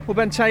Well,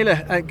 Ben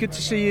Taylor, good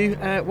to see you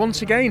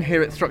once again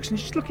here at Thruxton.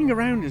 Just looking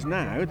around us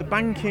now, the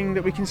banking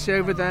that we can see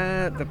over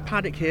there, the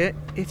paddock here,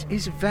 it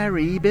is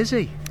very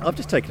busy. I've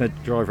just taken a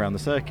drive around the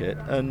circuit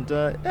and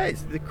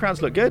the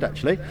crowds look good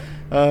actually.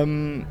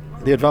 The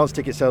advance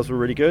ticket sales were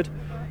really good,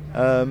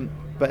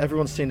 but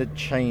everyone's seen a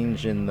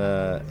change in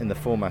the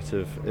format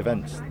of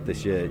events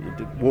this year.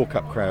 The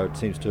walk-up crowd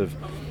seems to have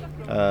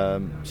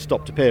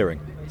stopped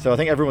appearing. So I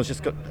think everyone's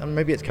just got, and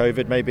maybe it's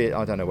COVID, maybe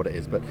I don't know what it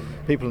is, but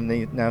people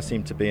now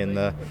seem to be in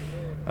the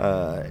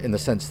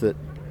sense that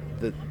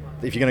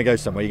if you're going to go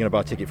somewhere, you're going to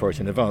buy a ticket for it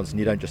in advance, and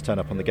you don't just turn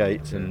up on the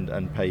gate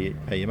and pay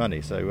your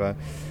money. So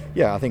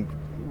I think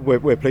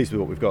we're pleased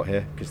with what we've got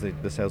here because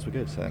the sales were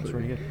good, so that's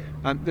really good.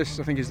 And this,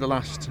 I think, is the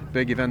last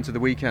big event of the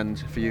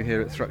weekend for you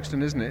here at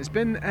Thruxton, isn't it? It's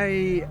been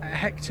a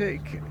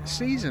hectic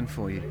season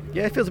for you.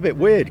 Yeah, it feels a bit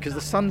weird because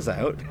the sun's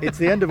out. It's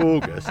the end of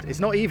August. It's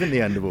not even the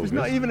end of August.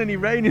 There's not even any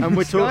rain in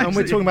the sky. And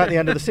we're talking about the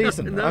end of the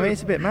season. No. I mean,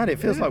 it's a bit mad. It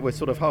feels like we're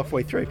sort of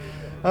halfway through.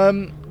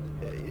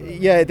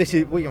 This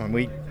is. We,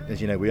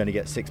 as you know, we only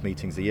get 6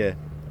 meetings a year,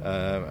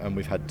 and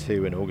we've had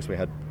 2 in August. We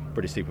had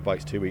British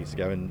Superbikes 2 weeks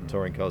ago and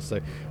touring cars. So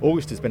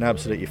August has been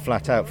absolutely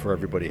flat out for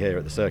everybody here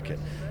at the circuit,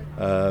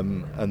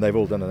 and they've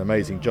all done an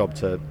amazing job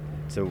to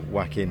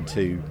whack in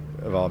 2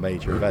 of our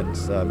major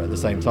events at the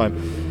same time.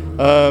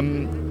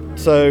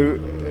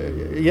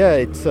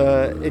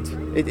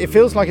 It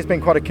feels like it's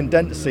been quite a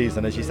condensed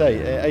season, as you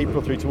say,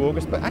 April through to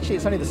August. But actually,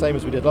 it's only the same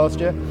as we did last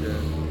year.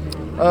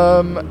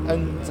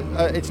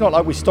 It's not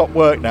like we stop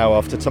work now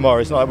after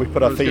tomorrow. It's not like we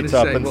put our feet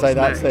up and say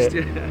that's next?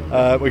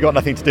 it. We've got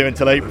nothing to do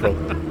until April.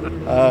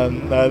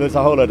 There's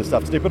a whole load of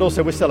stuff to do, but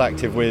also we're still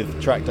active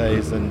with track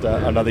days and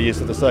other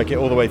use of the circuit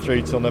all the way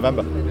through till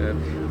November.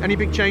 Yeah. Any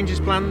big changes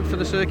planned for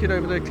the circuit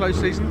over the close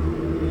season?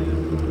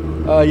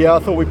 I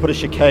thought we'd put a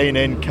chicane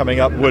in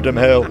coming up Woodham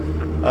Hill.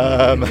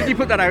 Did you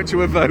put that out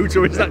to a vote,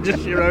 or is that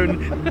just your own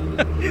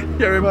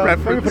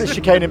preference? We put a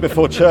chicane in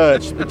before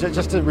church,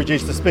 just to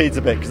reduce the speeds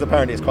a bit, because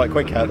apparently it's quite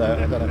quick out there.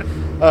 I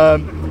don't know.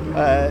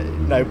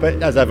 No,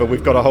 but as ever,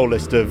 we've got a whole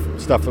list of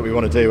stuff that we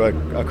want to do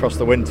across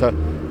the winter.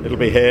 It'll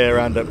be here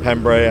and at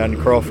Pembrey and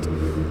Croft.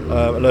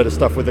 A load of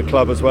stuff with the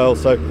club as well.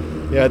 So,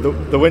 yeah,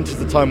 the winter's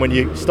the time when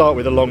you start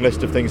with a long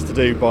list of things to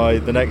do by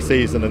the next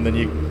season, and then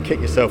you kick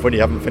yourself when you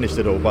haven't finished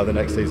it all by the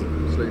next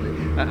season. Absolutely.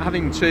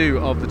 Having 2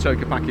 of the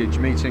TOCA package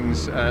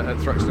meetings at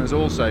Thruxton has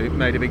also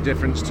made a big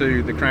difference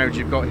to the crowd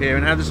you've got here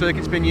and how the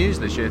circuit's been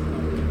used this year.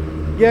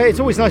 Yeah,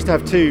 it's always nice to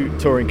have 2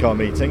 touring car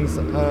meetings,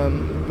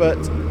 but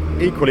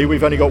equally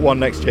we've only got 1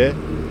 next year,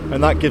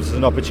 and that gives us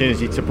an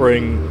opportunity to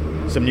bring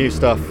some new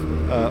stuff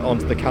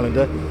onto the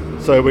calendar.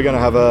 So we're going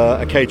to have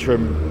a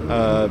Caterham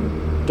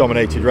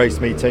dominated race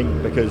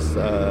meeting because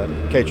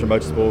Caterham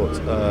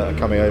Motorsport are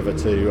coming over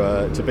to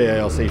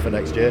BARC for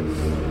next year.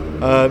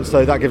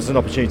 So that gives us an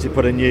opportunity to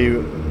put a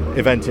new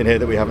event in here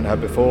that we haven't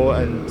had before,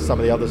 and some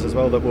of the others as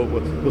well. That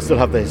we'll still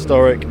have the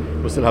historic,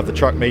 we'll still have the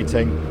truck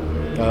meeting,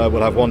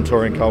 we'll have 1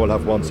 touring car, we'll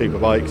have 1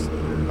 superbikes,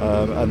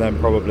 and then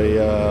probably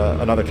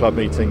another club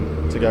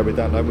meeting to go with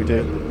that, like we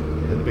do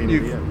at the beginning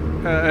of the year.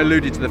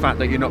 Alluded to the fact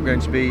that you're not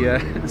going to be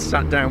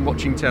sat down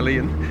watching telly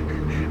and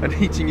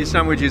eating your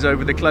sandwiches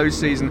over the close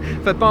season.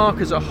 For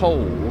BARC as a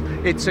whole,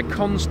 it's a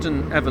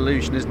constant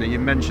evolution, isn't it? You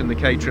mentioned the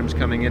Caterhams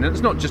coming in, and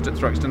it's not just at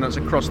Thruxton, that's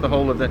across the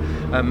whole of the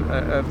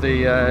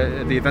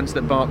events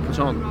that BARC put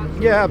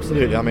on. Yeah,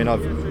 absolutely. I mean,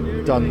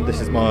 this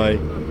is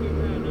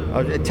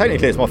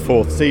technically it's my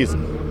 4th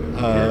season,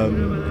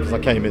 because I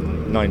came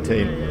in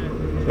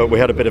 19, but we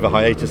had a bit of a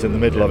hiatus in the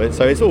middle of it,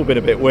 so it's all been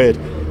a bit weird.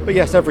 But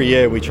yes, every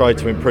year we try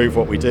to improve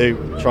what we do,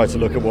 try to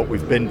look at what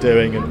we've been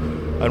doing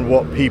and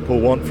what people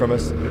want from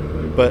us.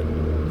 But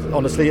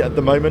honestly, at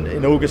the moment,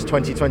 in August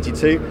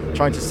 2022,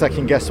 trying to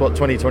second guess what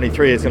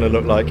 2023 is going to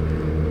look like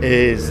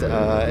is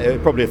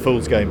probably a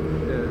fool's game.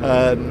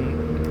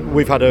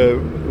 We've had a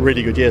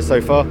really good year so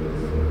far,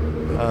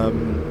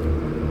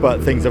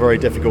 but things are very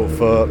difficult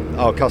for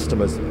our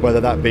customers,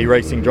 whether that be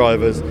racing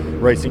drivers,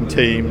 racing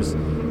teams,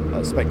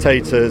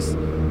 spectators,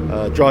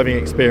 driving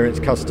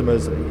experienced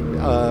customers,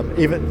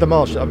 even the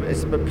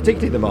marshals,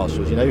 particularly the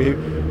marshals,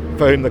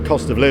 for whom the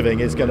cost of living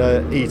is going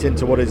to eat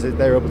into what is it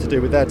they're able to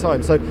do with their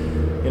time. So,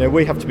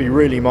 we have to be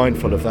really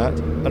mindful of that.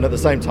 And at the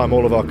same time,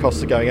 all of our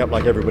costs are going up,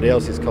 like everybody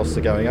else's costs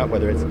are going up,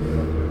 whether it's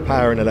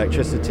power and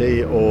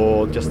electricity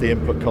or just the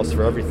input costs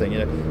for everything.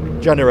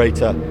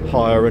 Generator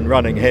hire and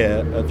running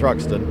here at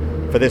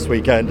Thruxton for this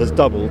weekend has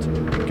doubled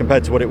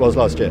compared to what it was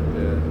last year.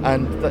 Yeah.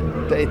 And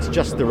it's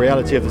just the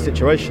reality of the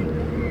situation.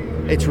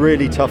 It's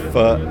really tough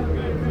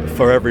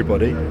for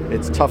everybody.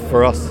 It's tough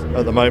for us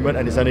at the moment,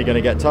 and it's only going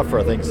to get tougher,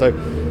 I think. So,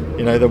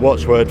 the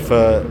watchword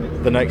for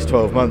the next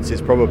 12 months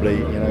is probably,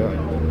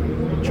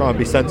 try and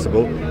be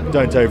sensible,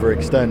 don't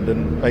overextend,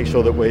 and make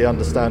sure that we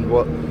understand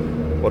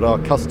what our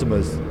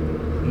customers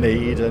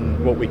need and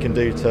what we can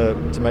do to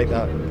make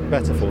that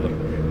better for them.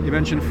 You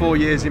mentioned 4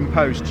 years in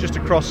post. Just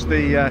across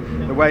the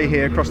way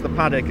here, across the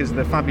paddock, is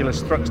the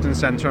fabulous Thruxton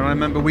Centre. And I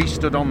remember we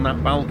stood on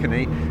that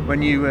balcony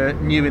when you were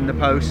new in the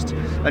post,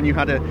 and you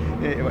had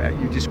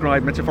you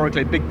described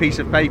metaphorically a big piece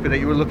of paper that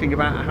you were looking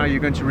about how you're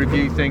going to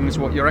review things,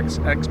 what your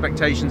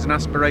expectations and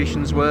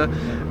aspirations were.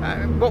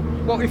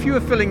 What if you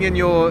were filling in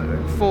your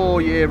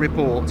 4-year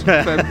report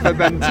for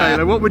Ben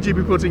Taylor? What would you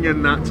be putting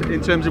in that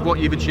in terms of what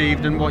you've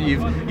achieved and what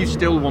you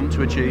still want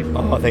to achieve?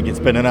 I think it's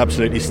been an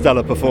absolutely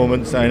stellar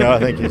performance. I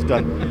think he's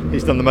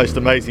done the most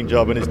amazing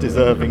job and is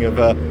deserving of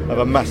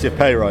a massive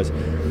pay rise.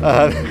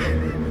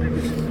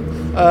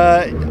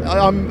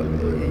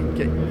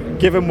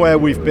 Given where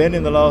we've been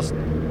in the last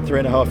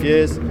 3.5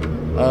 years,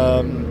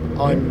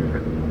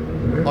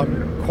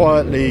 I'm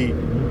quietly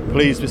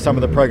pleased with some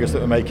of the progress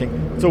that we're making.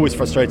 It's always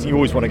frustrating. You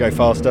always want to go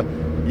faster.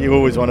 You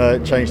always want to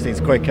change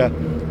things quicker.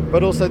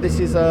 But also,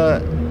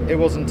 it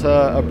wasn't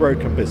a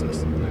broken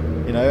business.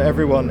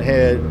 Everyone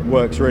here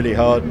works really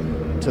hard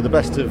to the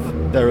best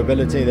of their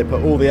ability. They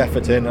put all the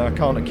effort in, and I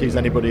can't accuse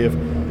anybody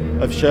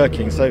of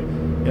shirking. So,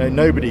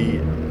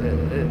 nobody's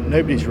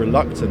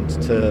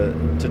reluctant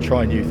to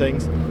try new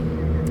things.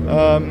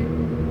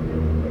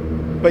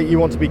 But you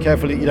want to be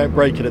careful that you don't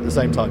break it at the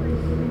same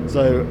time.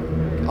 So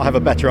I have a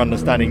better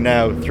understanding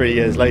now, 3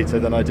 years later,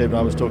 than I did when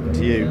I was talking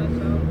to you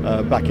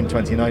back in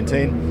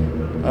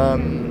 2019.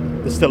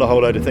 There's still a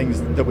whole load of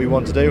things that we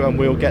want to do, and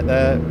we'll get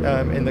there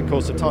in the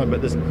course of time.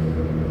 But it's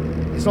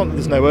not that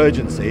there's no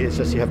urgency, it's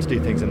just you have to do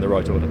things in the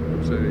right order.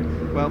 Absolutely.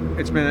 Well,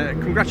 it's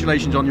been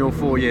congratulations on your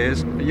 4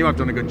 years. You have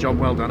done a good job,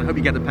 well done. I hope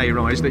you get the pay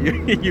rise that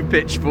you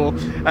pitched for.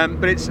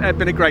 But it's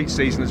been a great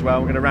season as well.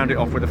 We're going to round it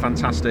off with a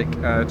fantastic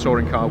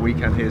touring car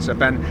weekend here. So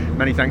Ben,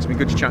 many thanks, it's been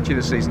good to chat to you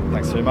this season.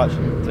 Thanks very much.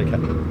 Take care.